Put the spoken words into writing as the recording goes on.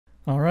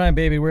All right,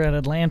 baby, we're at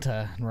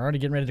Atlanta, and we're already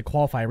getting ready to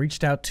qualify. I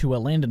reached out to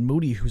Landon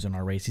Moody, who's in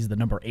our race. He's the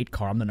number 8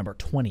 car. I'm the number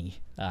 20.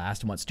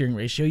 Asked him what steering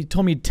ratio. He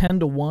told me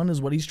 10-1 is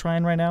what he's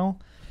trying right now.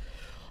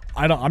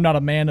 I'm not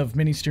a man of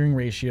many steering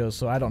ratios,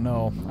 so I don't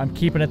know. I'm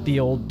keeping it the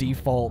old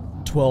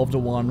default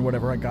 12-1,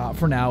 whatever I got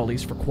for now, at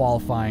least for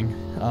qualifying.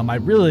 I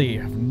really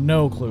have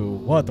no clue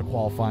what the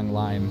qualifying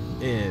line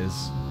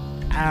is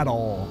at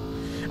all.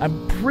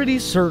 I'm pretty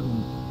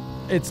certain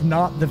it's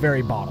not the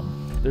very bottom.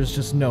 There's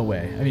just no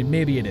way. I mean,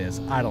 maybe it is.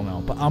 I don't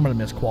know. But I'm going to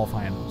miss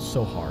qualifying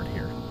so hard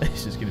here.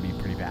 It's just going to be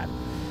pretty bad.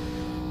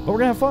 But we're going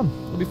to have fun.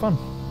 It'll be fun.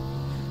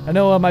 I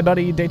know my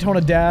buddy Daytona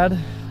Dad,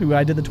 who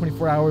I did the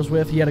 24 hours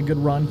with, he had a good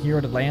run here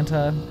at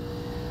Atlanta.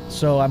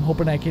 So I'm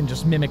hoping I can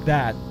just mimic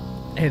that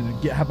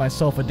and have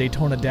myself a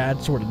Daytona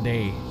Dad sort of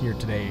day here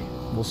today.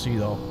 We'll see,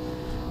 though.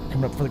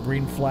 Coming up for the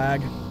green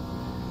flag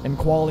in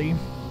quali.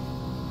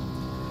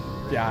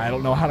 Yeah, I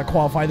don't know how to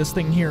qualify this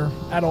thing here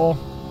at all.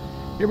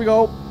 Here we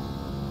go.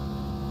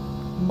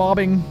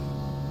 Mobbing.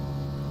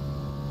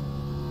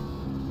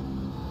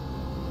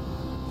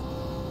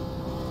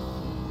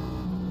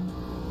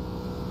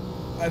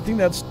 I think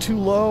that's too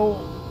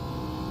low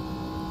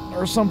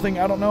or something.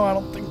 I don't know. I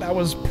don't think that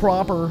was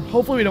proper.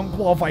 Hopefully we don't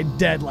qualify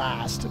dead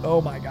last. Oh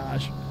my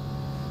gosh.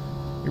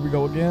 Here we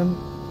go again.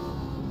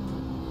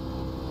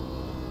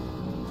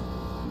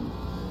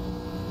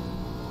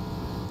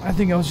 I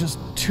think I was just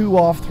too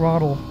off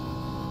throttle.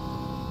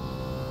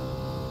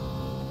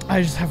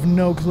 I just have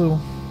no clue.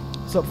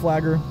 What's up,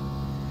 Flagger?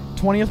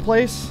 20th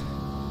place?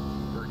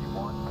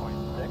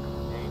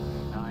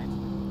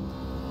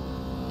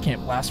 31.689.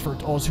 Can't last for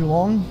all too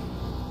long.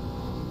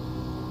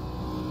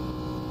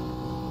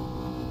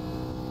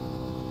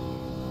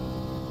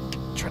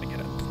 Try to get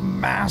a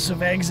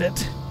massive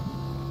exit.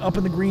 Up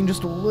in the green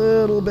just a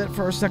little bit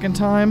for a second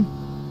time.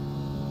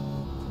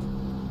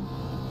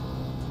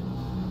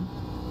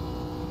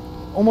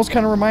 Almost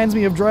kind of reminds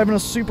me of driving a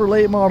super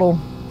late model.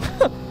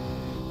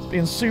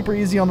 Being super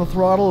easy on the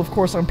throttle. Of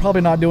course, I'm probably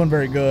not doing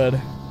very good.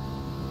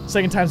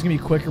 Second time's gonna be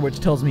quicker,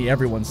 which tells me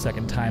everyone's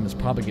second time is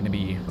probably gonna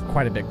be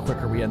quite a bit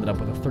quicker. We ended up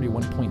with a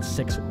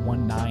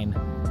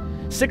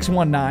 31.619.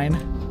 619.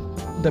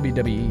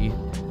 WWE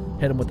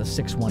hit him with a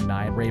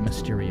 619. Rey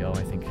Mysterio,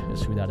 I think,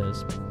 is who that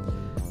is.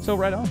 So,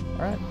 right on.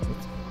 Alright,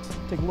 let's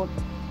take a look.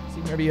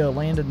 See maybe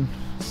Landon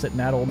sitting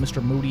at old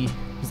Mr. Moody.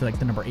 He's like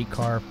the number 8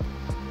 car.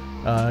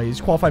 He's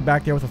qualified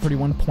back there with a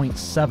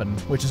 31.7,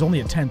 which is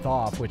only a 10th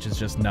off, which is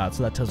just nuts.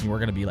 So that tells me we're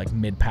going to be like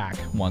mid-pack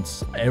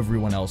once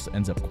everyone else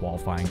ends up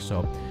qualifying.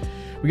 So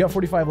we got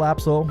 45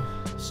 laps, though.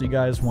 See you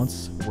guys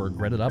once we're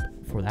gridded up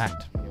for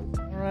that.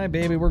 All right,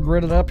 baby, we're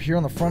gridded up here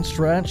on the front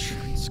stretch.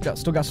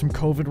 Still got some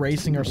COVID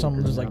racing or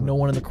something. There's like no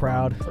one in the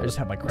crowd. I just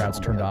have my crowds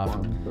turned off.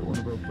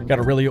 Got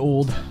a really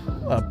old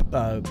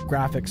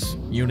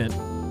graphics unit.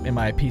 In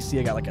my PC,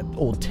 I got like an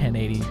old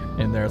 1080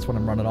 in there. That's what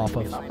I'm running off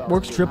of.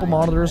 Works triple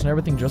monitors and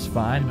everything just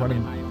fine.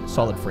 Running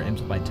solid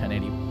frames with my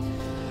 1080.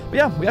 But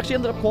yeah, we actually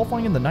ended up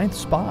qualifying in the 9th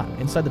spot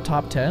inside the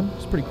top 10.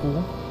 It's pretty cool.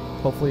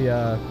 Hopefully,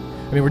 I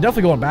mean, we're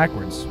definitely going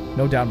backwards.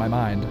 No doubt in my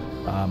mind.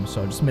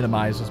 So just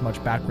minimize as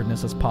much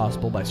backwardness as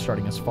possible by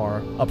starting as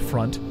far up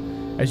front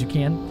as you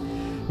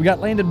can. We got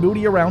Landon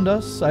Moody around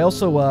us. I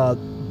also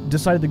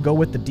decided to go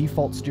with the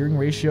default steering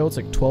ratio. It's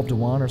like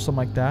 12-1 or something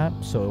like that.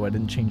 So I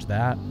didn't change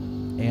that.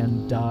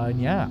 And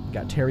yeah,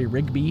 got Terry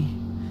Rigby,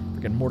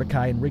 freaking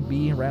Mordecai and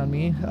Rigby around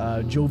me,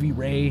 Jovi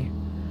Ray,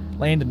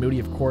 Landon Moody,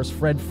 of course,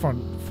 Fred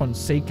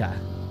Fonseca,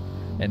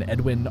 and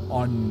Edwin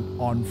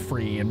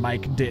Onfree, and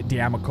Mike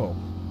D'Amico.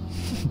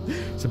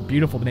 Some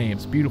beautiful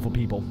names, beautiful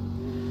people.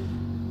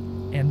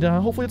 And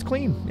hopefully it's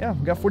clean. Yeah,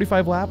 we got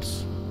 45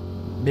 laps.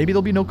 Maybe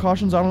there'll be no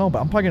cautions, I don't know, but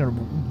I'm probably going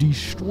to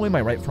destroy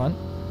my right front,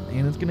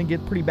 and it's going to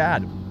get pretty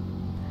bad.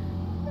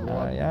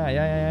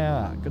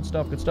 Yeah. Good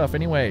stuff, good stuff.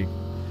 Anyway.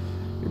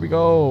 Here we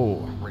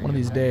go. One of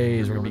these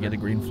days, we're going to get the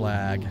green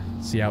flag.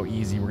 See how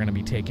easy we're going to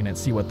be taking it.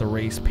 See what the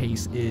race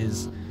pace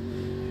is. I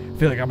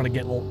feel like I'm going to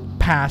get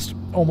past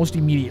almost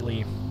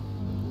immediately.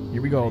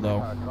 Here we go, though.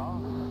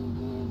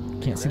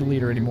 Can't see the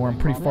leader anymore. I'm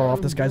pretty far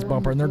off this guy's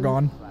bumper, and they're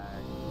gone.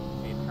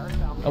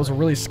 That was a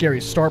really scary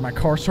start. My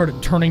car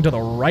started turning to the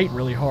right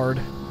really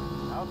hard.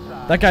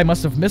 That guy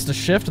must have missed a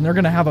shift, and they're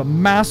going to have a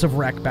massive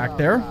wreck back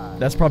there.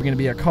 That's probably going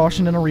to be a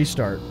caution and a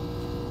restart.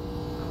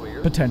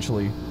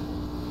 Potentially.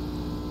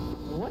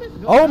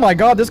 Oh my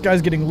god, this guy's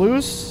getting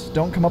loose.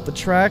 Don't come up the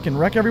track and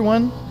wreck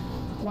everyone.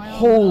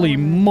 Holy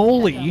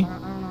moly.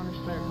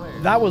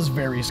 That was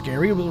very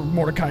scary. It was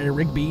Mordecai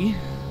Rigby.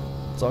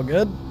 It's all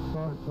good.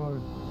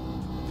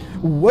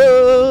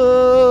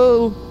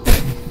 Whoa!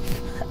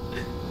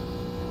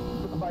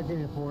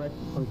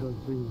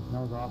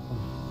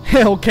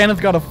 Hell,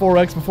 Kenneth got a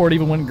 4X before it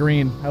even went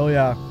green. Hell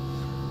yeah.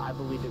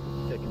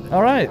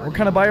 Alright, we're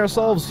kind of by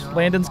ourselves.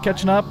 Landon's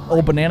catching up.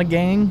 Old Banana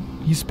Gang.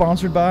 He's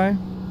sponsored by.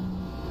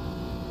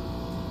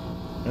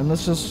 And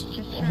let's just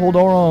hold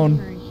our own.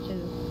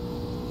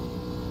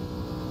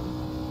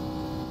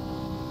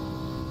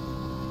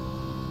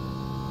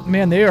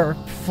 Man, they are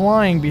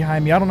flying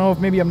behind me. I don't know if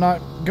maybe I'm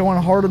not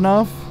going hard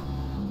enough.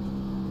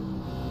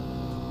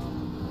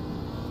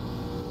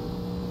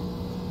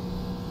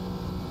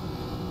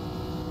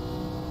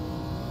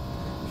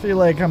 feel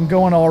like I'm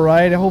going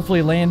alright.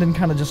 Hopefully Landon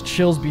kind of just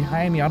chills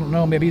behind me. I don't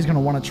know, maybe he's going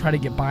to want to try to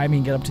get by me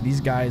and get up to these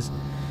guys.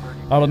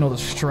 I don't know the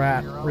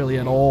strat really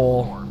at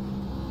all.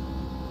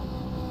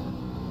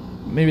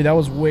 Maybe that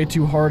was way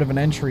too hard of an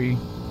entry.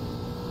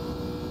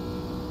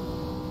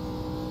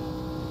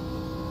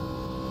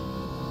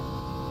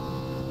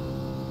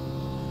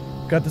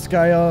 Got this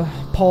guy,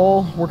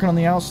 Paul, working on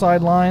the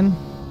outside line.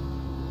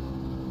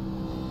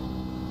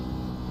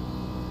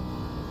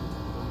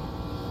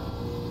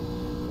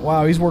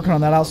 Wow, he's working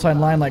on that outside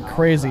line like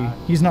crazy.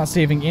 He's not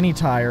saving any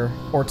tire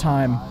or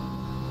time.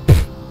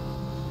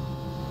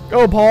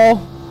 Go,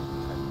 Paul!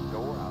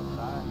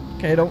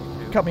 Okay, don't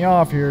cut me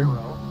off here.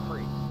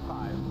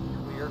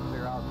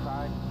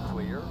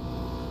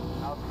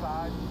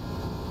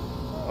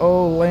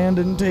 Oh,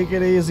 Landon, take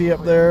it easy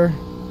up there.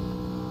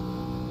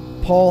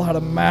 Paul had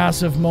a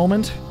massive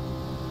moment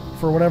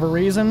for whatever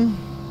reason.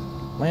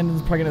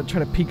 Landon's probably going to try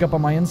to peek up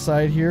on my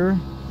inside here.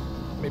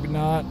 Maybe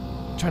not.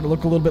 Try to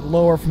look a little bit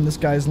lower from this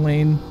guy's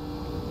lane.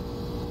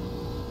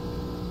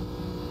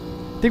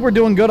 I think we're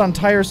doing good on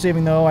tire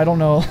saving, though. I don't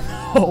know.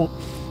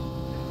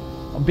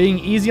 I'm being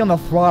easy on the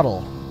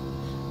throttle.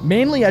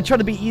 Mainly, I try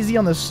to be easy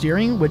on the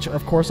steering, which,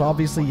 of course,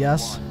 obviously,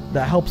 yes,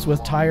 that helps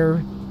with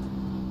tire.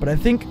 But I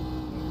think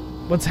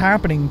what's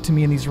happening to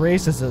me in these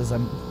races is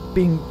I'm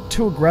being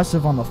too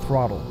aggressive on the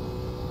throttle.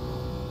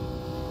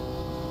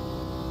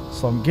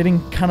 So I'm getting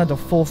kind of to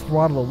full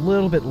throttle a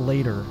little bit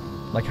later,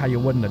 like how you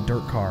would in a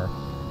dirt car.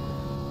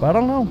 But I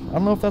don't know. I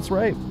don't know if that's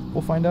right.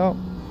 We'll find out.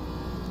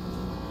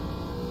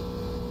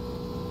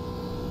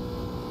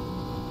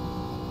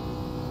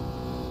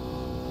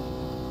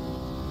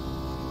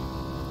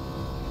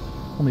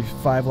 Only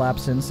 5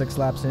 laps in, 6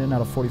 laps in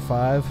out of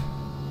 45.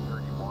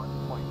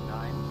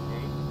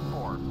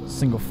 31.984.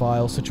 Single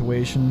file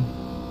situation.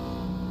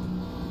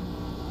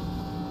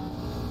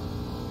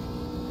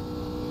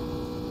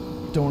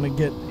 Don't want to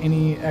get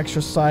any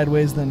extra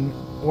sideways than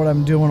what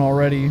I'm doing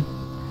already.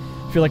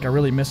 I feel like I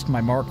really missed my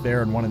mark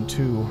there in 1 and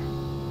 2.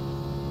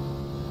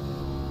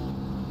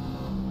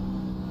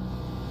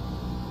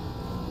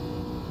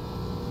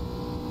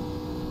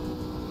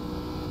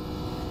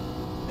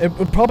 It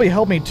would probably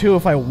help me too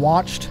if I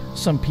watched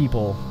some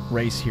people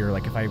race here.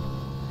 Like if I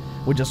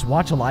would just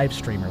watch a live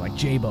streamer like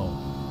J-Bo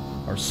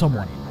or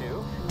someone.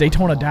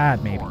 Daytona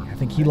Dad maybe. I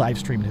think he live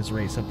streamed his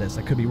race at this.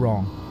 I could be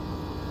wrong.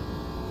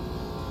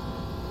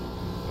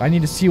 I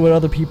need to see what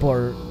other people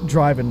are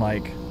driving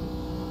like.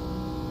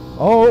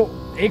 Oh,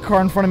 a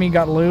car in front of me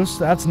got loose.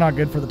 That's not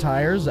good for the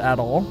tires at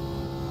all.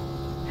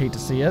 Hate to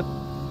see it.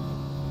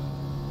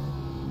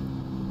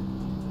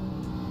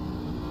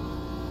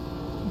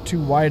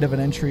 Too wide of an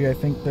entry, I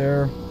think,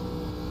 there.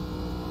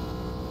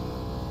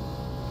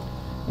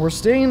 We're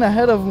staying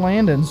ahead of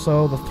Landon,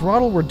 so the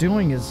throttle we're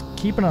doing is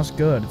keeping us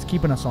good. It's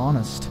keeping us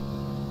honest.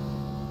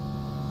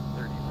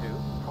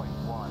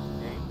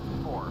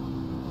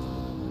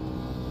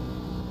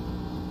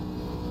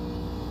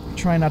 32.184.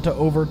 Trying not to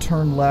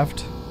overturn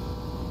left.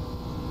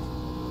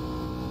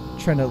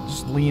 Trying to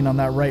just lean on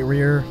that right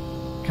rear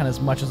kind of as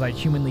much as I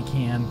humanly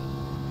can.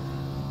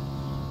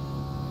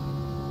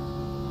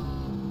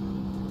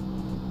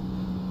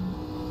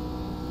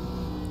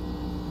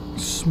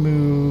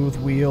 Smooth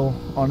wheel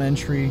on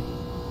entry.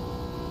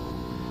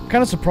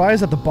 Kind of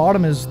surprised that the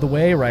bottom is the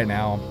way right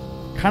now.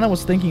 Kind of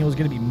was thinking it was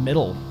going to be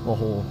middle the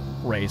whole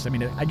race. I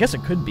mean, I guess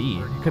it could be.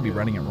 It could be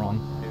running it wrong.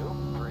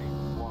 2, 3,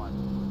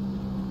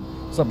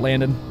 1. What's up,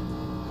 Landon?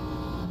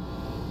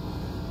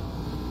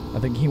 I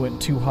think he went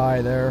too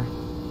high there.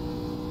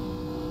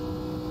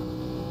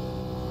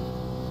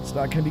 It's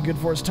not going to be good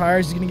for his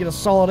tires. He's going to get a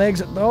solid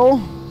exit, though.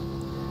 He's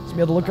going to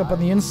be able to look up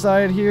on the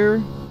inside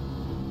here.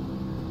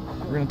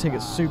 We're going to take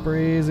it super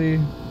easy.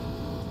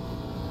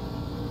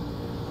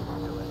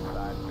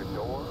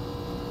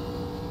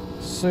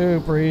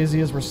 Super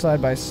easy as we're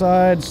side by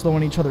side,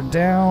 slowing each other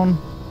down.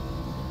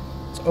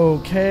 It's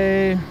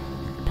okay.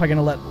 Probably going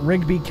to let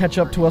Rigby catch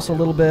up to us a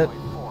little bit.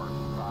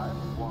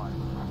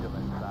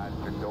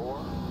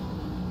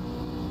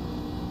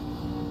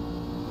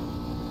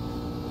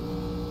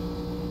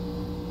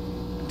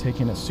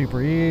 Taking it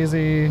super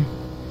easy.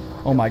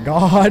 Oh my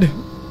god.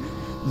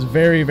 It's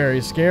very,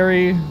 very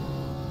scary.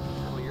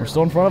 We're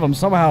still in front of him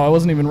somehow. I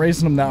wasn't even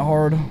racing him that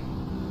hard.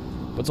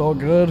 But it's all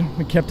good.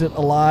 We kept it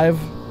alive.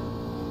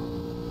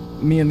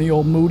 Me and the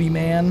old Moody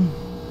man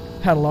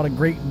had a lot of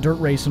great dirt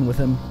racing with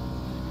him.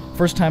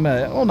 First time,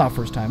 well, not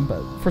first time,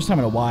 but first time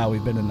in a while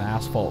we've been in an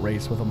asphalt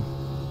race with him.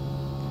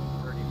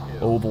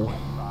 Oval.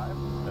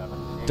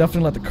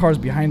 Definitely let the cars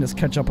behind us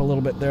catch up a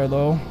little bit there,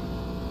 though.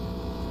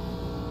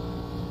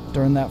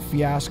 During that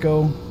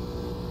fiasco.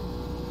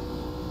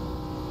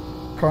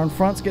 Car in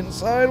front's getting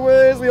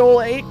sideways. The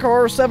old 8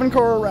 car, 7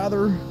 car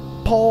rather.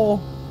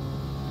 Paul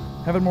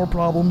having more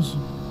problems.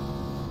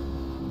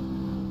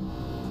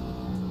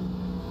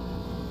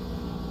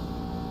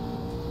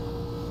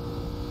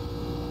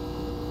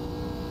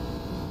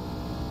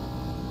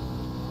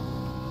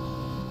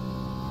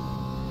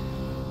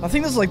 I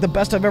think this is like the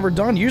best I've ever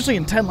done. Usually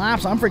in 10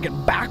 laps, I'm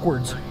freaking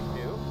backwards.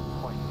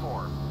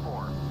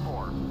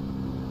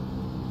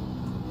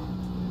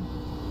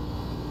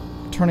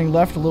 Turning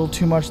left a little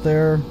too much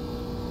there.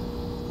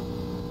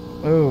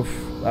 Oof,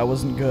 that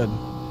wasn't good.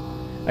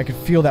 I could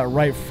feel that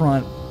right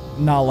front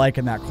not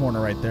liking that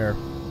corner right there.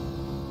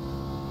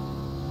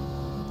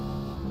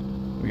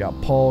 We got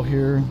Paul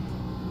here.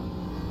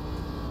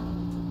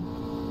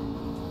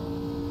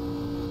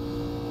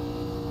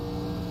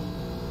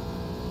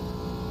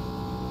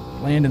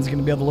 Landon's going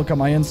to be able to look on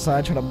my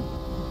inside, try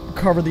to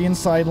cover the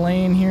inside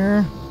lane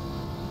here.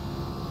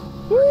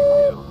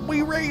 Woo!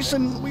 We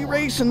racing! We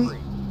racing!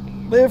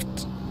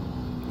 Lift!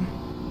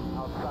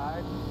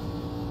 Outside.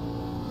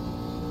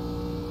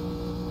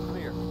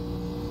 Clear.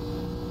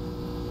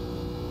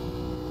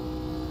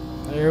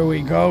 There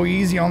we go.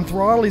 Easy on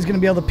throttle. He's going to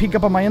be able to peek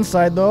up on my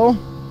inside, though.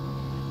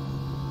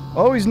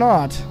 Oh, he's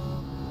not.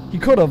 He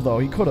could have, though.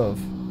 He could have.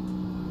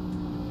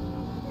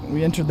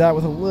 We entered that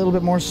with a little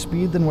bit more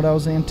speed than what I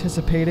was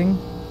anticipating.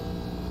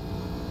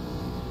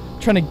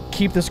 Trying to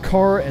keep this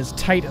car as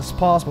tight as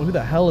possible. Who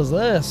the hell is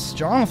this?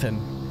 Jonathan.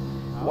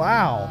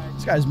 Wow.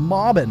 This guy's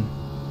mobbing.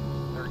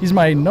 He's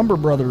my number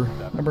brother.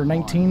 Number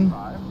 19.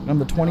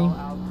 Number 20.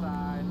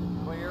 Outside.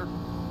 Clear.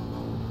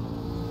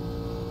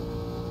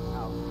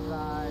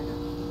 Outside.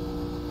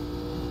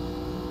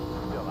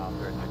 Still out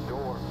there at the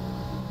door.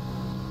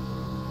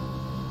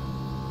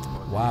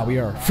 Wow, we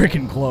are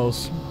freaking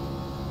close.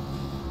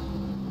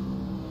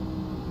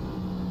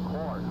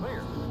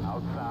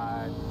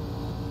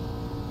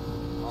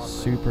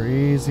 Super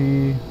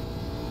easy.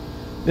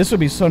 This would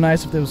be so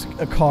nice if there was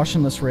a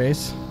cautionless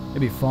race. It'd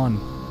be fun.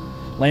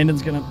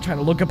 Landon's gonna try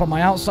to look up on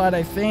my outside,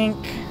 I think.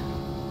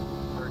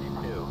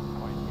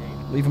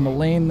 32.8. Leave him a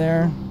lane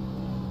there.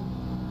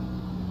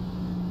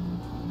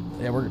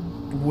 Yeah, we're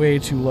way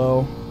too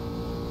low.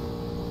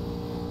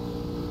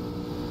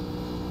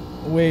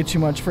 Way too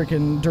much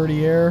freaking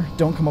dirty air.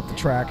 Don't come up the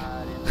track.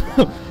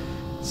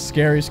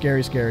 Scary,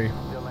 scary, scary.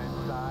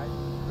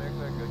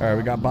 Alright,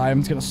 we got by him.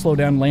 He's gonna slow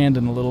down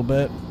Landon a little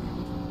bit.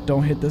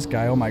 Don't hit this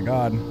guy. Oh my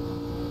god.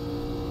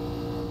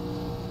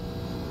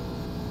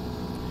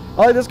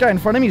 I like this guy in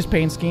front of me. He's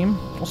paint scheme.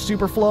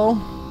 Super flow.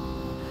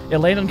 Yeah,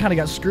 Landon kind of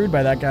got screwed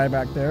by that guy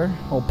back there.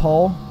 Old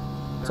Paul.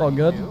 It's all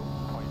good.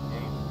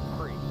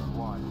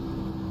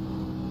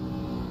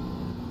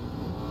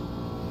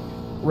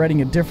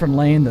 Riding a different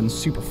lane than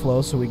super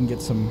flow so we can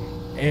get some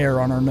air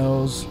on our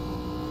nose.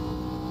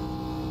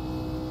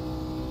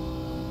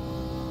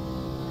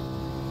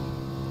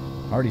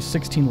 Already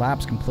 16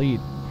 laps complete.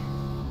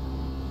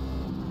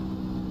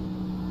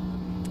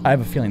 I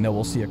have a feeling that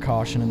we'll see a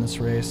caution in this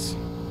race.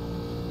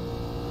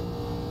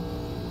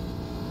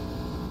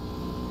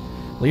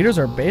 Leaders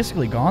are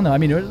basically gone, though. I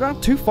mean, they're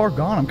not too far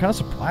gone. I'm kind of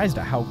surprised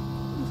at how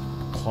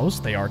close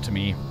they are to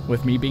me,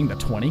 with me being the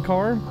 20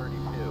 car.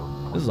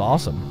 This is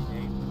awesome.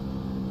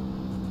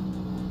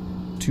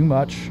 Too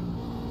much.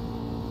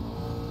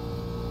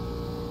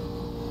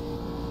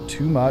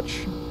 Too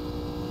much.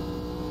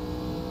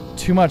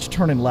 Too much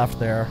turning left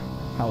there.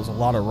 That was a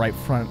lot of right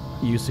front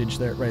usage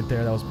there, right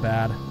there. That was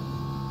bad.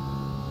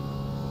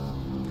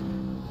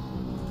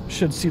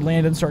 Should see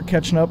Landon start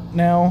catching up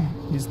now.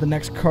 He's the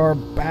next car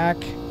back.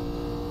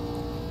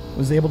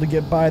 Was able to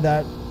get by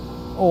that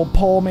old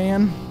Paul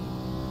man.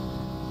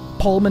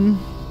 Pullman.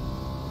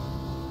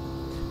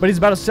 But he's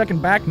about a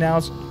second back now.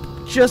 It's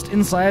just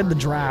inside the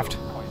draft.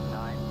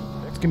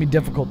 It's going to be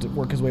difficult to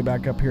work his way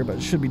back up here, but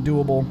it should be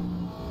doable.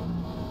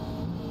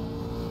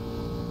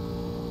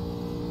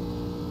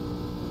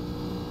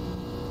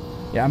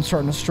 Yeah, I'm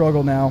starting to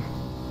struggle now.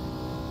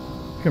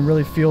 I can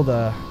really feel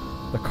the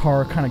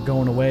car kind of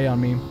going away on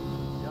me.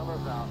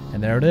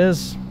 And there it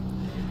is.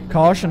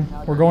 Caution.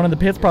 We're going in the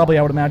pits probably,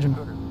 I would imagine.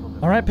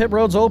 Alright, pit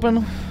road's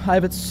open. I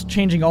have it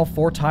changing all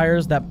 4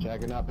 tires. That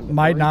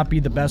might not be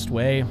the best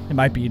way. It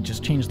might be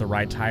just change the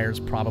right tires,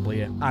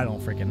 probably. I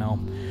don't freaking know.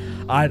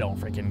 I don't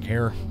freaking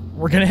care.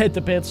 We're going to hit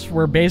the pits.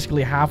 We're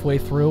basically halfway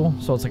through,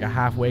 so it's like a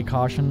halfway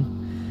caution.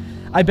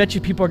 I bet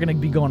you people are going to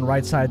be going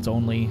right sides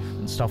only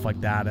and stuff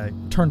like that. I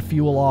turned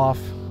fuel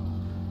off.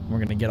 We're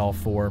going to get all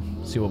 4.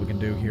 See what we can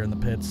do here in the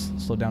pits.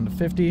 Slow down to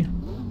 50.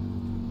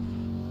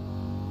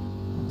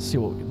 Let's see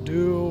what we can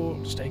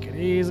do. Just take it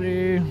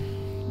easy.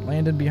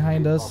 Landon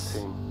behind us.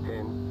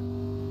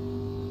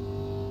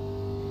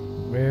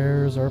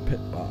 Where's our pit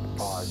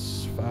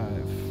box?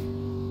 5.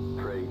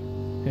 3.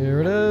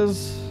 Here it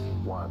is.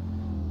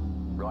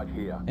 1. Right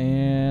here.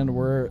 And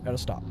we're at a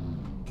stop.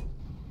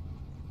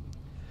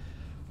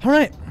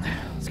 Alright,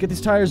 let's get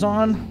these tires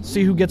on,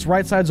 see who gets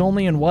right sides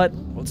only and what.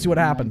 Let's see what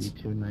happens.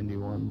 92,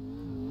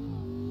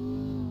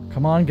 91.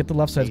 Come on, get the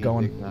left sides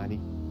going. 90.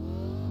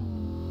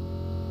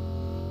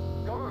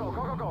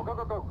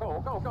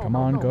 Come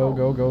on, go,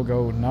 go, go,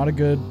 go. Not a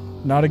good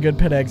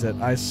pit exit.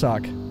 I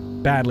suck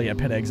badly at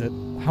pit exit.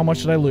 How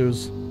much did I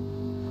lose?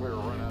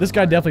 This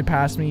guy definitely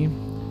passed me. I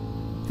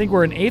think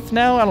we're in 8th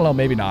now. I don't know,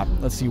 maybe not.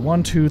 Let's see.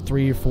 1, 2,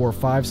 3, 4,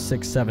 5,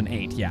 6, 7,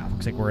 8. Yeah,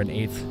 looks like we're in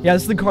 8th. Yeah,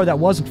 this is the car that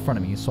was in front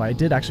of me, so I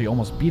did actually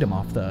almost beat him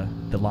off the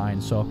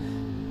line. So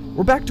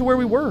we're back to where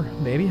we were,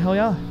 baby. Hell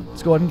yeah.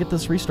 Let's go ahead and get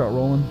this restart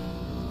rolling.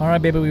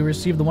 Alright, baby, we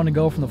received the one to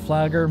go from the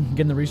flagger.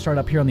 Getting the restart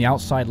up here on the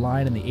outside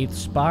line in the 8th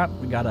spot.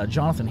 We got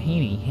Jonathan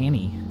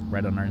Haney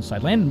right on our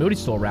inside. Landon Moody's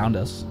still around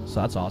us,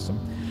 so that's awesome.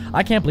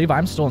 I can't believe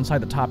I'm still inside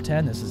the top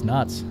 10. This is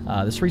nuts.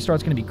 This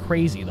restart's going to be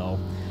crazy, though.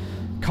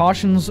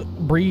 Cautions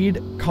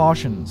breed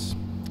cautions.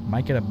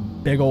 Might get a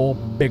big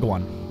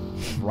one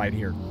right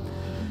here.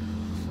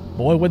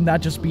 Boy, wouldn't that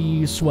just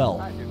be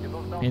swell.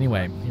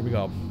 Anyway, here we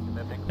go.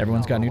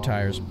 Everyone's got new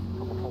tires.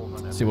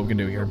 Let's see what we can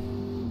do here.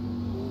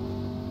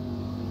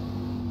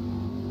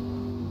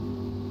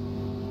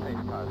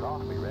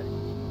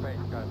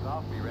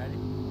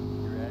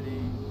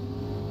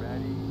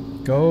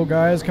 Go,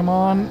 guys, come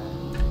on.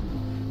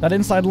 That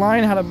inside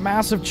line had a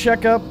massive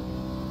checkup.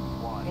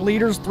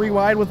 Leaders 3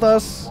 wide with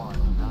us.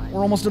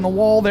 We're almost in the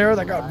wall there.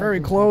 That got very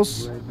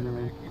close.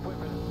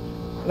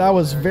 That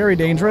was very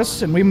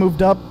dangerous, and we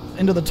moved up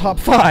into the top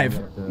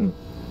 5.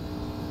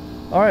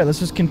 Alright, let's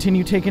just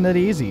continue taking it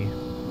easy.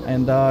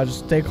 And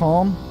just stay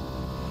calm.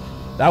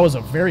 That was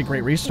a very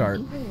great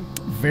restart.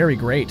 Very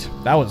great.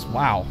 That was,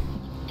 wow.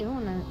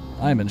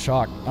 I'm in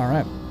shock.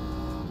 Alright.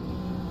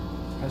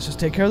 Let's just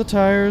take care of the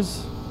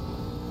tires.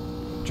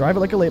 Drive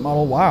it like a late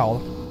model.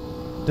 Wow.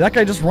 Did that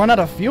guy just run out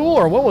of fuel,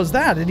 or what was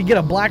that? Did he get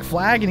a black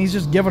flag and he's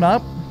just giving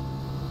up?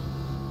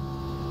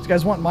 These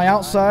guys want my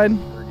outside.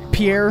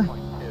 Pierre. Oh,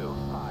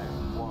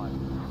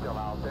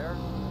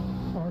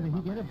 did he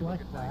get a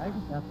black flag?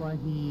 That's why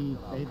he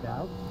faded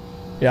out?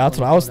 Yeah, that's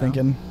what I was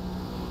thinking.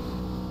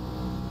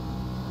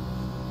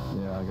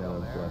 Yeah, I got a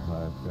black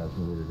flag. Got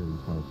some leader because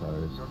he's 20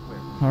 tires.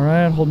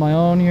 Alright, hold my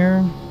own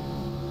here.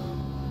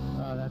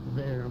 Oh, that's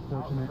very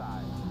unfortunate.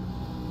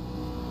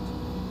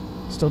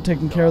 Still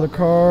taking care of the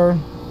car.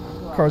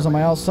 Car's on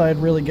my outside,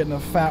 really getting a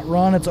fat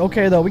run. It's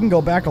okay, though. We can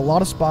go back a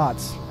lot of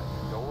spots.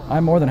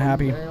 I'm more than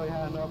happy. Barely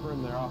had enough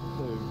room there off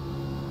the 2.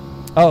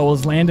 Oh,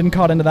 was Landon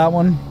caught into that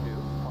one?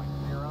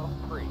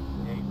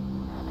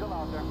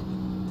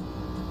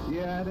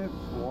 Yeah, I didn't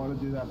want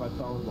to do that, but I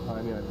saw him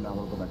behind me. I did not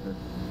want to go back there.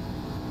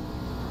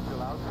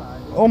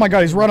 Oh my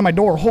god, he's right on my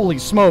door. Holy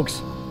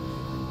smokes.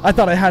 I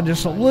thought I had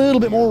just a little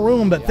bit more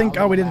room, but thank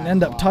God we didn't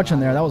end up touching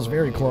there. That was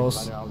very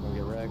close. I was going to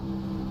get wrecked.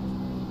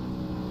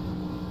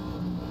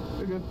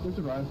 They're good. They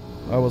survived.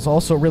 That was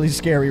also really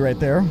scary right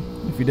there,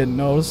 if you didn't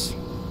notice.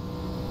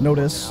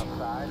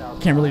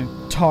 Can't really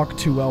talk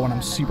too well when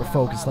I'm super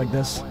focused like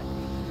this.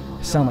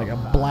 I sound like a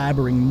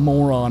blabbering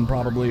moron,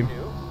 probably.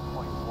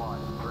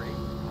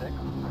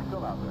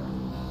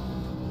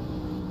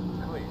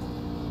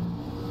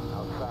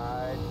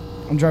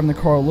 I'm driving the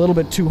car a little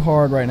bit too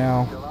hard right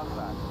now.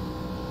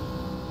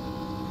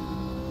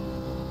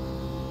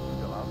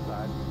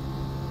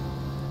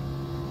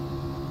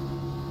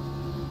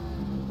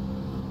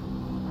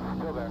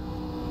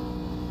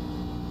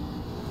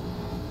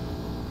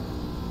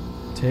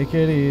 Take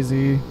it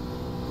easy.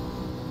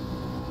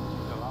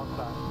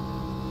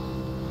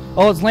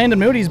 Oh, it's Landon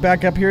Moody's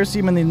back up here. See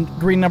him in the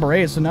green number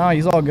 8, so now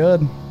he's all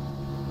good.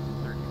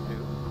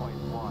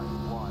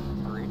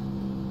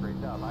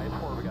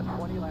 32.113. We got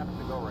 20 laps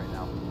to go right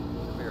now.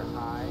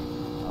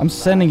 I'm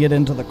sending it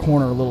into the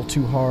corner a little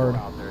too hard.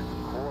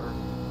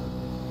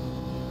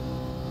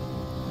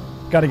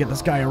 Got to get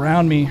this guy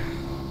around me.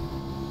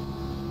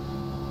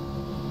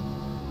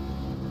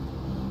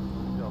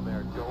 Still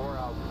there, door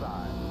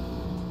outside.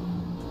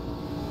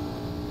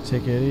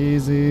 Take it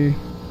easy.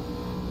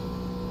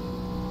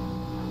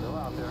 Still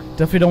out there.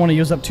 Definitely don't want to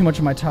use up too much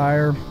of my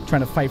tire. Trying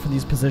to fight for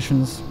these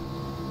positions.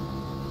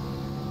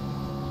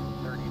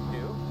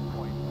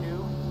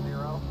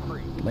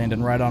 32.203.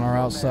 Landing right on our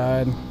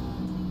outside.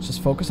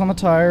 Just focus on the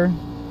tire.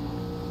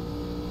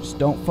 Just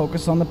don't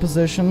focus on the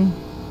position.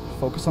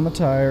 Focus on the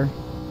tire.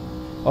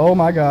 Oh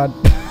my god.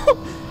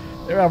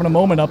 They're having a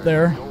moment up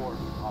there. Door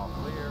all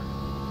clear.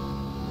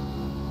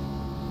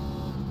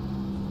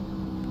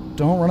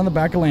 Don't run on the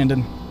back of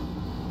Landon.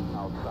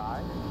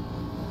 Outside.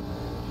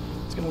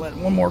 It's gonna let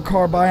one more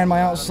car by on my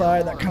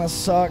outside. That kind of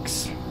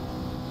sucks.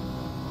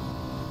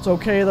 It's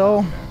okay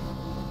though.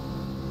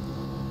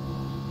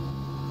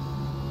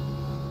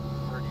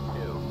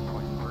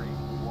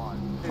 32.31.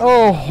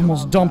 Oh,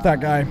 almost dumped that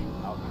guy.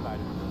 Outside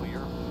is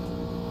clear.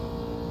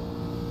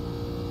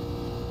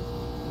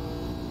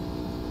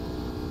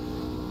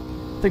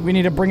 I think we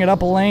need to bring it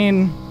up a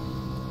lane.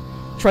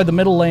 Try the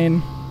middle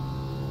lane.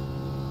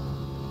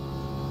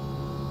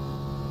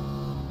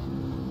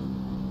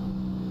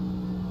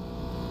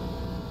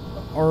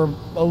 Or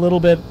a little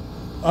bit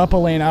up a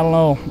lane, I don't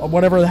know.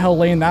 Whatever the hell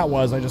lane that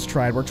was I just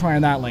tried. We're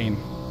trying that lane.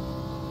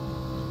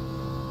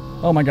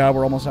 Oh my god,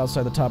 we're almost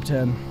outside the top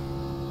 10.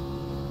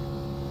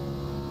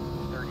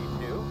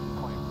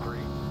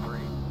 32.33.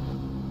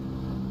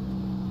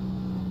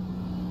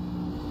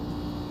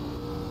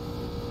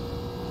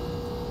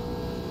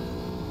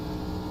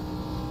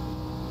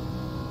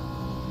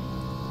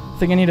 I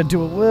think I need to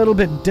do a little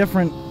bit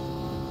different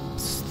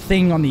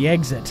thing on the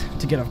exit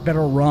to get a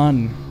better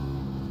run.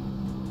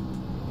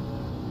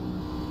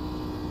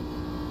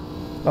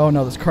 Oh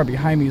no, this car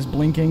behind me is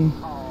blinking.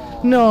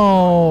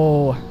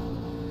 No!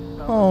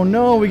 Oh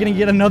no, we're gonna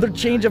get another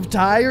change of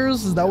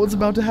tires? Is that what's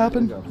about to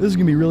happen? This is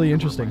gonna be really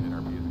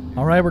interesting.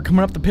 Alright, we're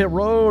coming up the pit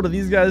road. Are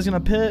these guys gonna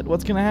pit?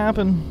 What's gonna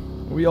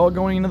happen? Are we all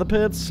going into the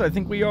pits? I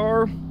think we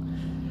are.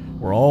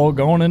 We're all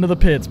going into the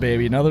pits,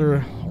 baby.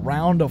 Another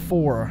round of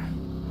 4.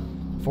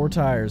 4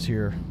 tires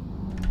here.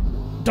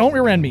 Don't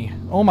rear-end me.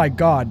 Oh my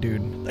god,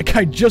 dude. That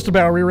guy just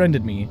about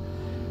rear-ended me.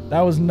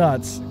 That was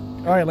nuts.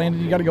 Alright,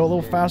 Landon, you gotta go a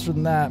little faster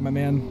than that, my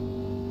man.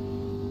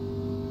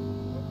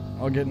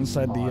 I'll get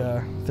inside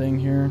the thing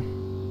here.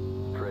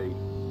 3,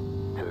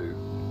 2,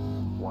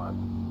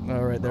 1.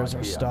 Alright, there's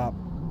our stop.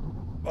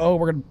 Oh,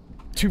 we're gonna...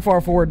 Too far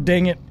forward,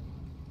 dang it.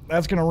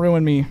 That's gonna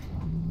ruin me.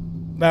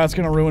 That's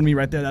gonna ruin me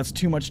right there. That's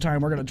too much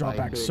time. We're gonna drop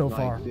back so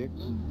far.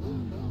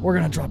 We're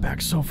gonna drop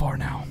back so far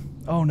now.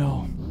 Oh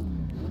no.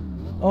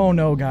 Oh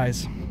no,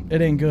 guys.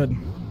 It ain't good.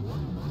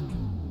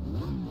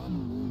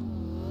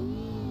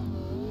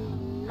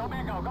 Go,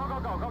 man, go, go, go,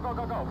 go, go, go,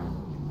 go, go.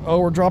 Oh,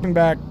 we're dropping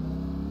back.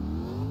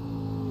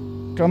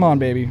 Come on,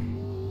 baby.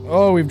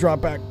 Oh, we've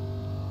dropped back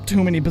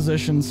too many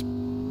positions.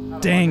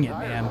 Dang it,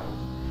 man.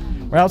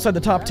 We're outside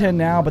the top 10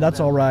 now, but that's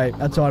alright.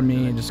 That's on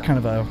me. Just kind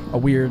of a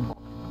weird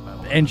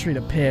entry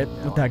to pit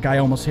with that guy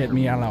almost hit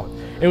me. I don't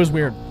know. It was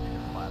weird.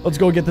 Let's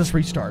go get this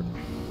restart.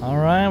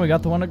 Alright, we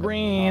got the one to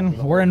green.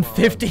 We're in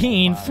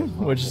 15th,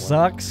 which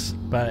sucks,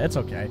 but it's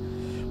okay.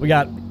 We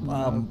got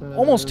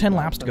almost 10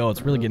 laps to go.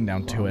 It's really getting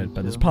down to it,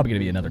 but there's probably going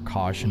to be another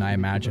caution, I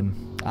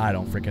imagine. I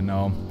don't freaking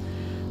know.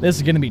 This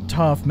is going to be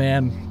tough,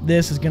 man.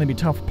 This is going to be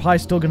tough. We're probably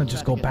still going to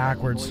just go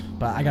backwards,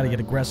 but I got to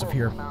get aggressive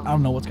here. I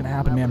don't know what's going to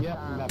happen, man.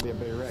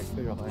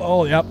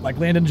 Oh, yep. Like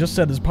Landon just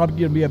said, there's probably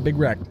going to be a big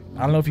wreck.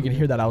 I don't know if you can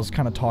hear that. I was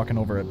kind of talking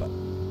over it, but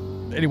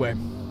anyway.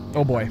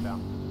 Oh, boy.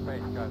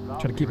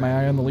 Try to keep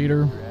my eye on the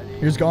leader.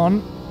 Here's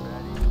gone.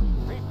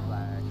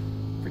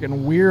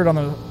 Freaking weird on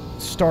the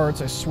starts,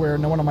 I swear.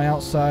 No one on my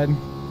outside.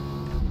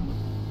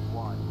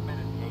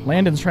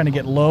 Landon's trying to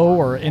get low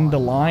or into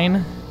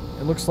line,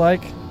 it looks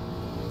like.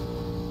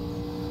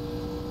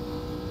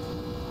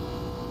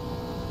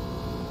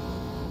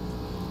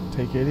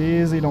 Take it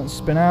easy, don't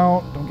spin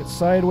out, don't get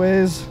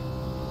sideways.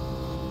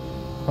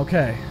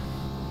 Okay.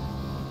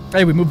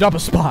 Hey, we moved up a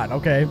spot,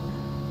 okay.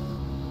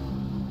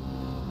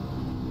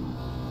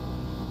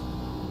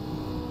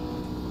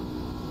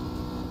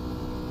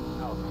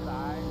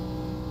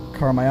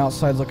 Car on my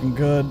outside's looking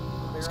good.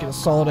 Let's get a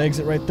solid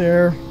exit right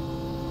there.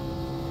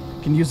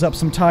 Can use up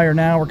some tire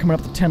now. We're coming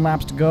up to 10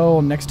 laps to go.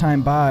 Next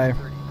time by,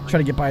 try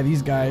to get by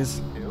these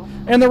guys.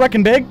 And they're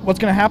wrecking big. What's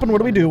gonna happen? What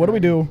do we do? What do we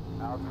do?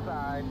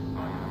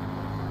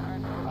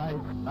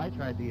 I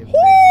tried to get.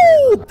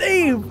 Woo!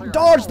 They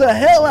dodged the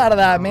hell out of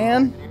that,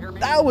 man.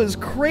 That was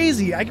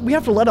crazy. We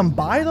have to let him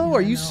by, though?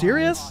 Are you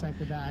serious?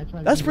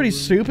 That's pretty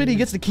stupid. He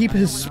gets to keep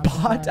his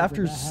spot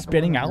after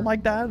spinning out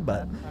like that,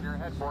 but...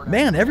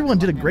 Man, everyone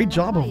did a great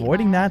job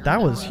avoiding that.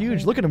 That was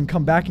huge. Look at him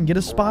come back and get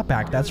his spot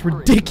back. That's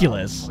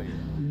ridiculous.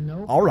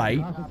 Alright.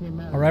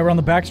 Alright, we're on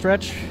the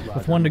backstretch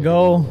with 1 to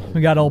go.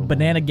 We got old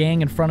Banana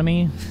Gang in front of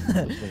me.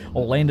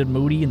 Old Landon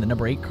Moody in the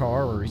number 8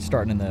 car. We're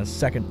starting in the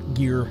 2nd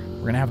gear.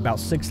 We're going to have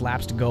about 6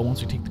 laps to go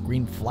once we take the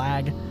green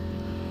flag.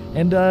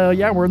 And,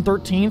 yeah, we're in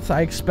 13th.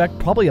 I expect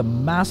probably a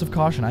massive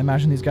caution. I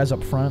imagine these guys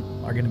up front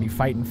are going to be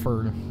fighting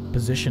for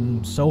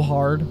position so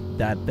hard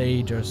that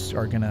they just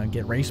are going to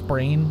get race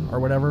brain or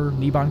whatever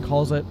Niban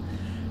calls it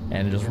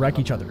and just wreck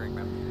each other.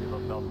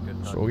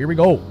 So here we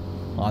go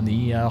on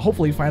the,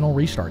 hopefully, final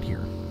restart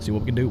here. See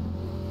what we can do.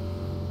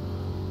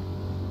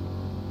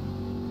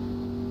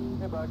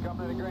 Hey, bud,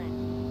 coming to the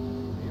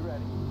green. Are you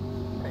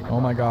ready? Hey, Oh,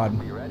 my God.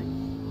 Are you ready?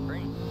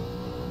 Green.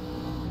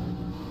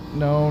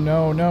 No,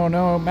 no, no,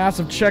 no.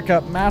 Massive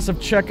checkup. Massive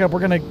checkup. We're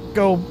going to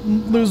go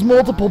lose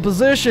multiple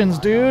positions,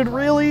 dude.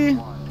 Really?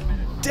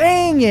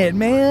 Dang it,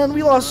 man.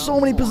 We lost so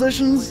many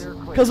positions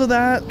because of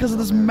that. Because of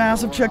this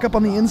massive checkup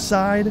on the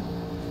inside.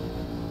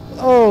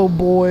 Oh,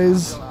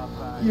 boys.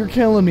 You're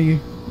killing me.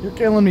 You're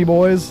killing me,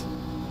 boys.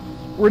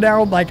 We're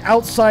now, like,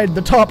 outside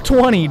the top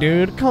 20,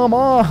 dude. Come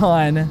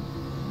on.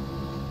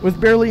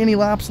 With barely any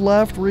laps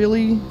left,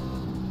 really?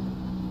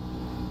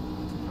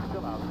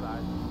 Still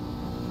outside.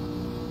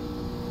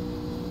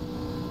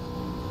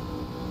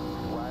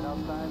 Wide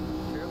outside.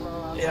 Here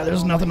low outside. Yeah,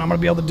 there's nothing I'm going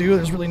to be able to do.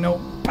 There's really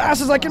no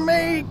passes I can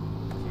make.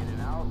 In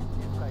and out.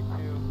 Inside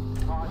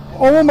 2. Caution.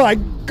 Oh my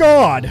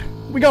god!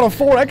 We got a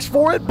 4X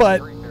for it,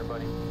 but Green there,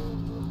 buddy.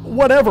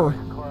 whatever.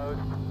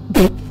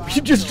 Close.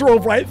 You just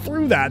drove right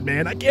through that,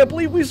 man. I can't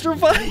believe we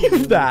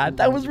survived that.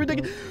 That was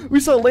ridiculous. We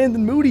saw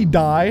Landon Moody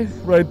die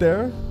right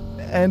there.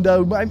 And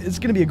it's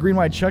going to be a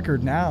green-white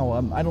checkered now.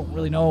 I don't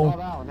really know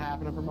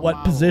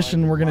what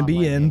position we're going to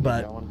be in,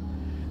 but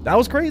that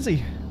was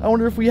crazy. I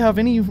wonder if we have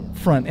any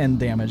front-end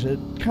damage. It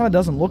kind of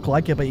doesn't look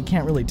like it, but you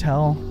can't really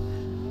tell.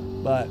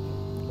 But,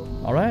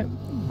 alright.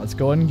 Let's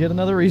go ahead and get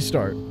another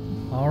restart.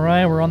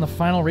 Alright, we're on the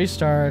final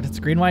restart. It's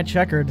green-white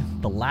checkered.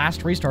 The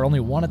last restart, only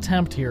 1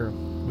 attempt here.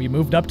 We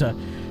moved up to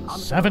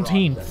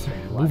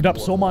 17th. Moved up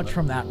so much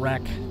from that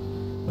wreck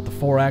with the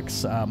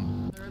 4X.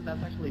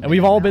 And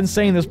we've all been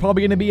saying there's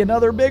probably going to be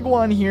another big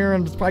one here,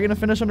 and it's probably going to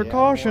finish under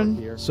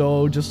caution.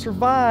 So just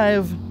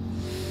survive.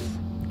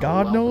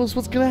 God knows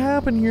what's gonna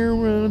happen here.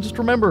 Just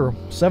remember,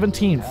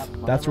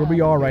 17th. That's where we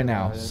are right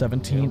now.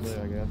 17th.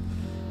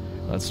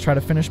 Let's try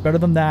to finish better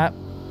than that.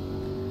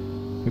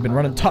 We've been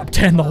running top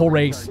 10 the whole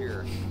race.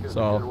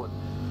 So,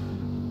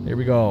 here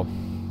we go.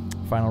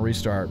 Final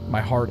restart.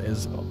 My heart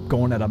is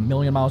going at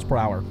 1,000,000 miles per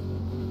hour.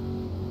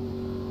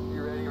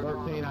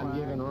 13, I'm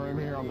giving room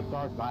here on the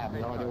start, but I have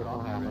no idea what's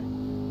going to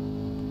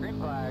happen. Green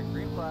flag,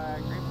 green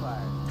flag, green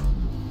flag.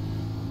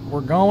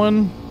 We're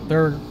going.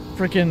 They're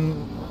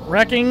freaking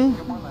wrecking.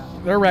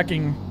 They're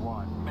wrecking.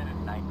 1 minute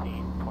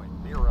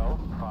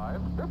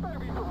 19.05. There better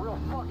be some real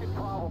fucking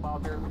problem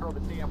out there to throw the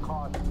damn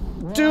caution.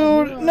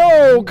 Dude,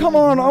 no, come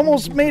on,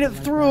 almost made it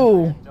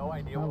through. No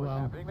idea what was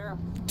happening there.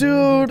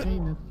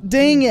 Dude,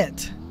 dang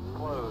it.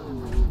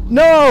 Closed.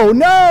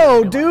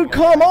 No, dude,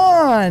 come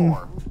on.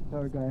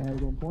 Third guy had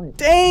 1 point.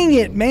 Dang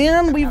it,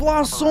 man, we've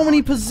lost so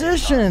many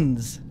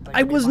positions.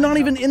 I was not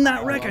even in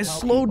that wreck, I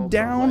slowed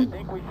down.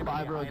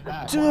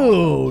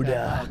 Dude.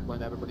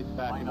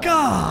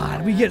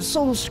 God, we get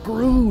so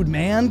screwed,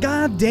 man.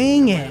 God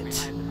dang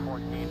it.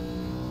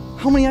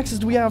 How many X's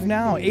do we have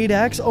now?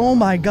 8X? Oh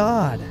my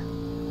God.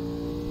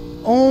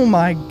 Oh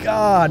my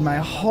God, my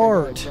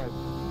heart.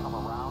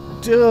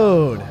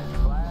 Dude.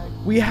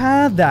 We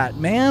had that,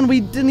 man. We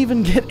didn't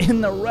even get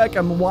in the wreck.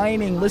 I'm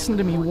whining. Listen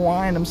to me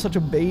whine. I'm such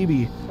a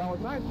baby.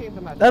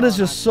 That is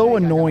just so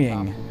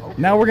annoying.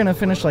 Now we're going to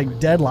finish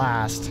like dead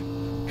last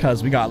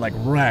because we got like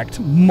wrecked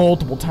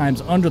multiple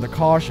times under the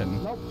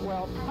caution.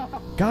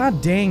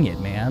 God dang it,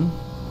 man.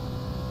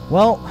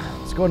 Well,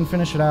 let's go ahead and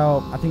finish it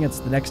out. I think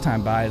it's the next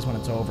time by is when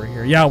it's over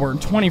here. Yeah, we're in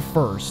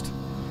 21st.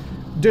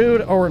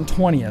 Dude, or in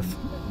 20th.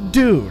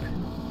 Dude.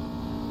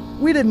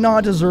 We did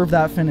not deserve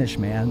that finish,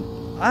 man.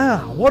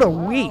 Ah, what a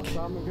week.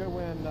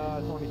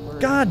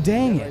 God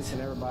dang it.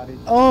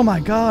 Oh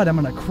my God, I'm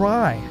gonna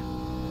cry.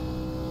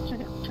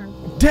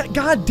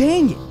 God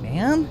dang it,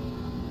 man.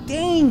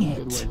 Dang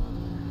it.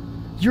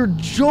 You're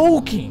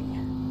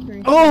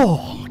joking.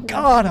 Oh,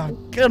 God,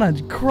 I'm gonna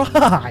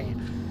cry.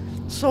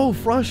 So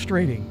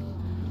frustrating.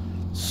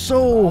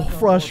 So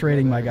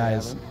frustrating, my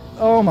guys.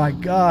 Oh my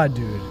God,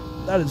 dude.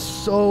 That is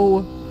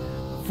so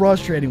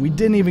frustrating. We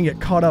didn't even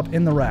get caught up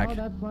in the wreck.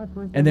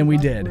 And then we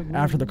did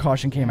after the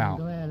caution came out.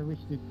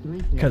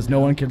 Because no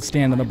one could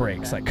stand on the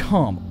brakes. Like,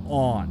 come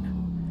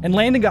on. And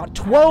Landon got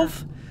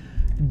 12th?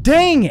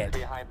 Dang it.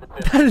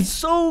 That is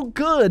so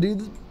good, dude.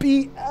 This is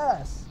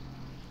BS.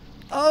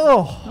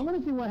 Oh. I'm going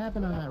to see what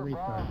happened on that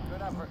restart.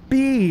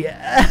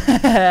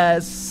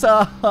 BS.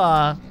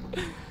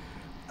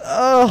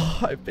 Oh,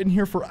 I've been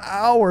here for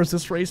hours.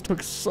 This race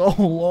took so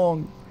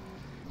long.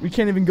 We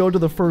can't even go to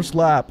the first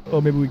lap. Oh,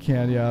 maybe we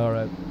can. Yeah, all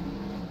right.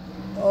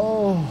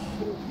 Oh,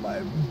 my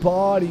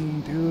body,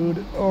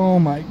 dude. Oh,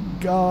 my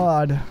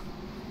God.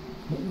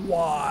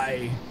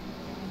 Why?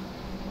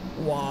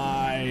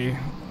 Why?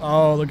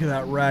 Oh, look at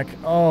that wreck.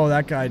 Oh,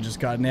 that guy just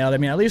got nailed. I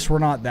mean, at least we're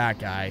not that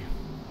guy.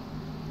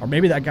 Or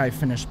maybe that guy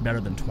finished better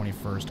than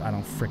 21st. I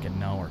don't freaking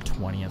know. Or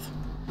 20th.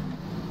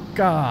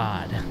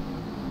 God.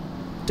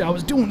 I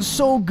was doing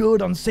so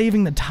good on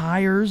saving the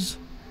tires.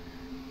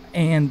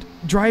 And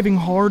driving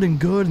hard and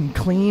good and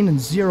clean and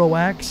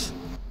 0X.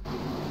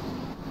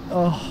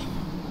 Oh.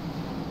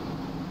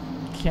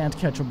 Can't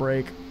catch a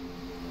break.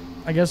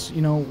 I guess,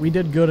 you know, we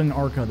did good in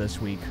ARCA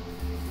this week.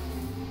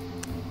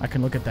 I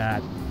can look at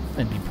that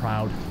and be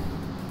proud.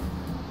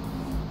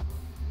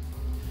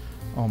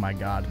 Oh my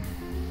God.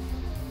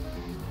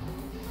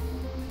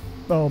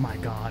 Oh my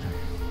God.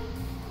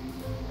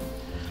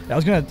 I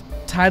was gonna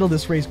title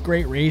this race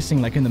Great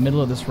Racing, like in the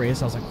middle of this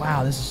race. I was like,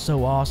 wow, this is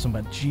so awesome,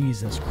 but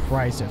Jesus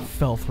Christ, it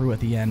fell through at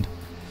the end.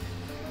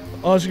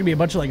 Oh, there's gonna be a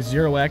bunch of like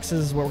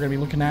 0X's, what we're gonna be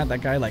looking at.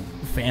 That guy like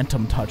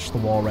phantom touched the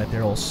wall right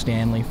there, old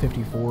Stanley,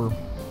 54.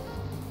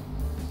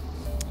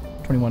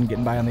 21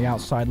 getting by on the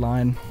outside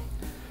line.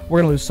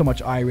 We're gonna lose so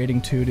much I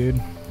rating too,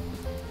 dude.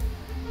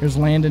 Here's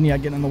Landon, yeah,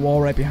 getting in the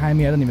wall right behind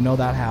me. I didn't even know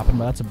that happened,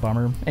 but that's a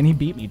bummer. And he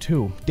beat me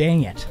too.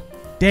 Dang it.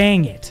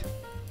 Dang it.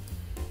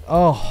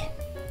 Oh.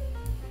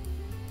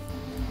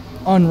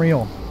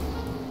 Unreal.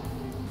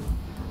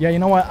 Yeah, you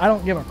know what? I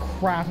don't give a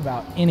crap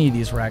about any of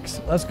these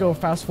wrecks. Let's go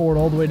fast forward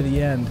all the way to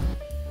the end.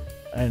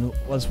 And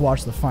let's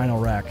watch the final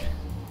wreck.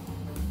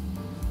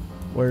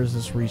 Where's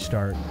this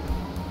restart?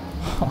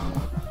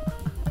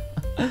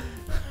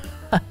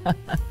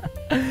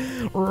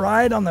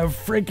 Right on the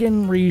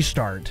freaking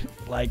restart.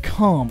 Like,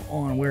 come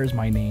on, where's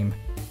my name?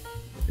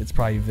 It's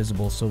probably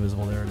visible, so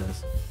visible. There it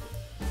is.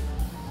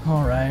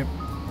 Alright.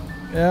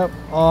 Yep,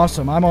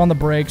 awesome. I'm on the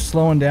brakes,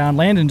 slowing down.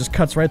 Landon just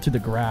cuts right through the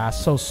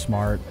grass. So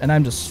smart. And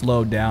I'm just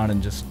slowed down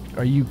and just...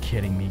 Are you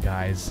kidding me,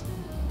 guys?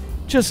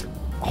 Just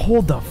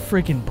hold the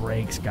freaking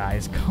brakes,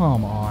 guys.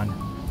 Come on.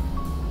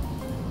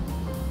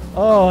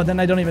 Oh, then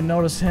I don't even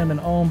notice him, and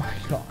oh my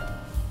God.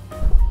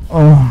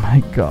 Oh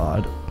my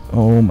God.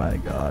 Oh my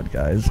God,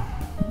 guys.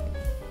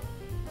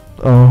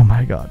 Oh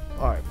my God.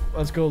 Alright,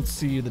 let's go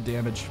see the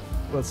damage.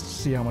 Let's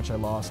see how much I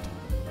lost.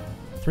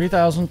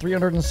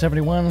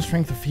 3,371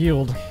 strength of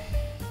field.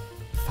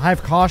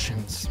 5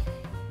 cautions.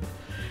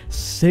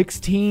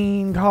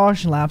 16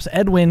 caution laps.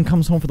 Edwin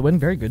comes home for the win.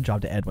 Very good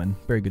job to Edwin.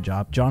 Very good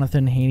job.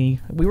 Jonathan Haney.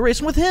 We were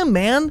racing with him,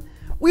 man.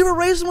 We were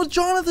racing with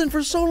Jonathan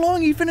for so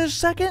long. He finished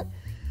second.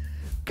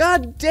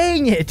 God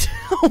dang it.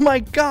 Oh my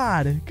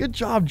God. Good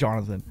job,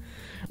 Jonathan.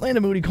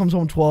 Landon Moody comes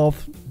home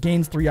 12th.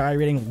 Gains 3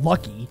 iRating.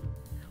 Lucky.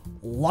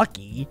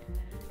 Lucky.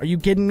 Are you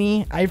kidding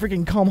me? I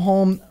freaking come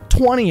home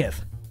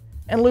 20th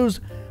and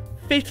lose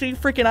 50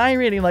 freaking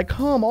iRating. Like,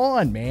 come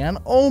on, man.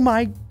 Oh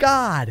my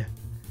God.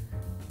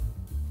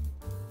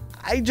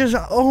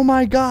 Oh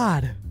my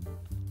God.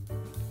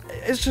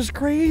 It's just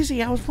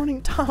crazy. I was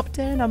running top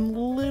 10. I'm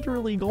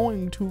literally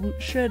going to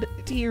shed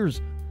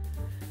tears.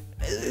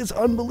 It's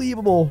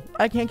unbelievable.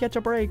 I can't catch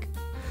a break.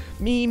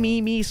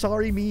 Me.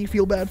 Sorry, me.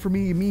 Feel bad for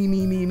me.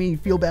 Me.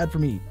 Feel bad for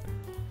me.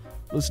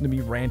 Listen to me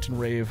rant and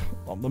rave.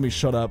 Let me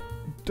shut up.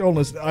 Don't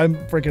listen. I'm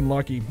freaking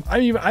lucky.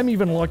 I'm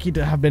even lucky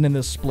to have been in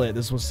this split.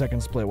 This was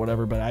second split,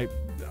 whatever. But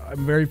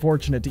I'm very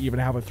fortunate to even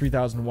have a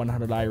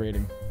 3,100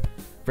 iRating.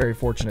 Very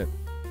fortunate.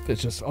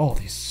 It's just, oh,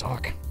 these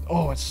suck.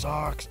 Oh, it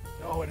sucks.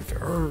 Oh, it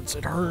hurts.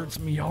 It hurts.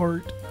 Me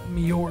heart.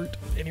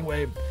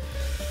 Anyway.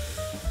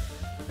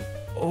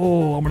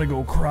 Oh, I'm gonna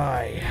go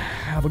cry.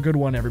 Have a good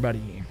one,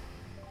 everybody.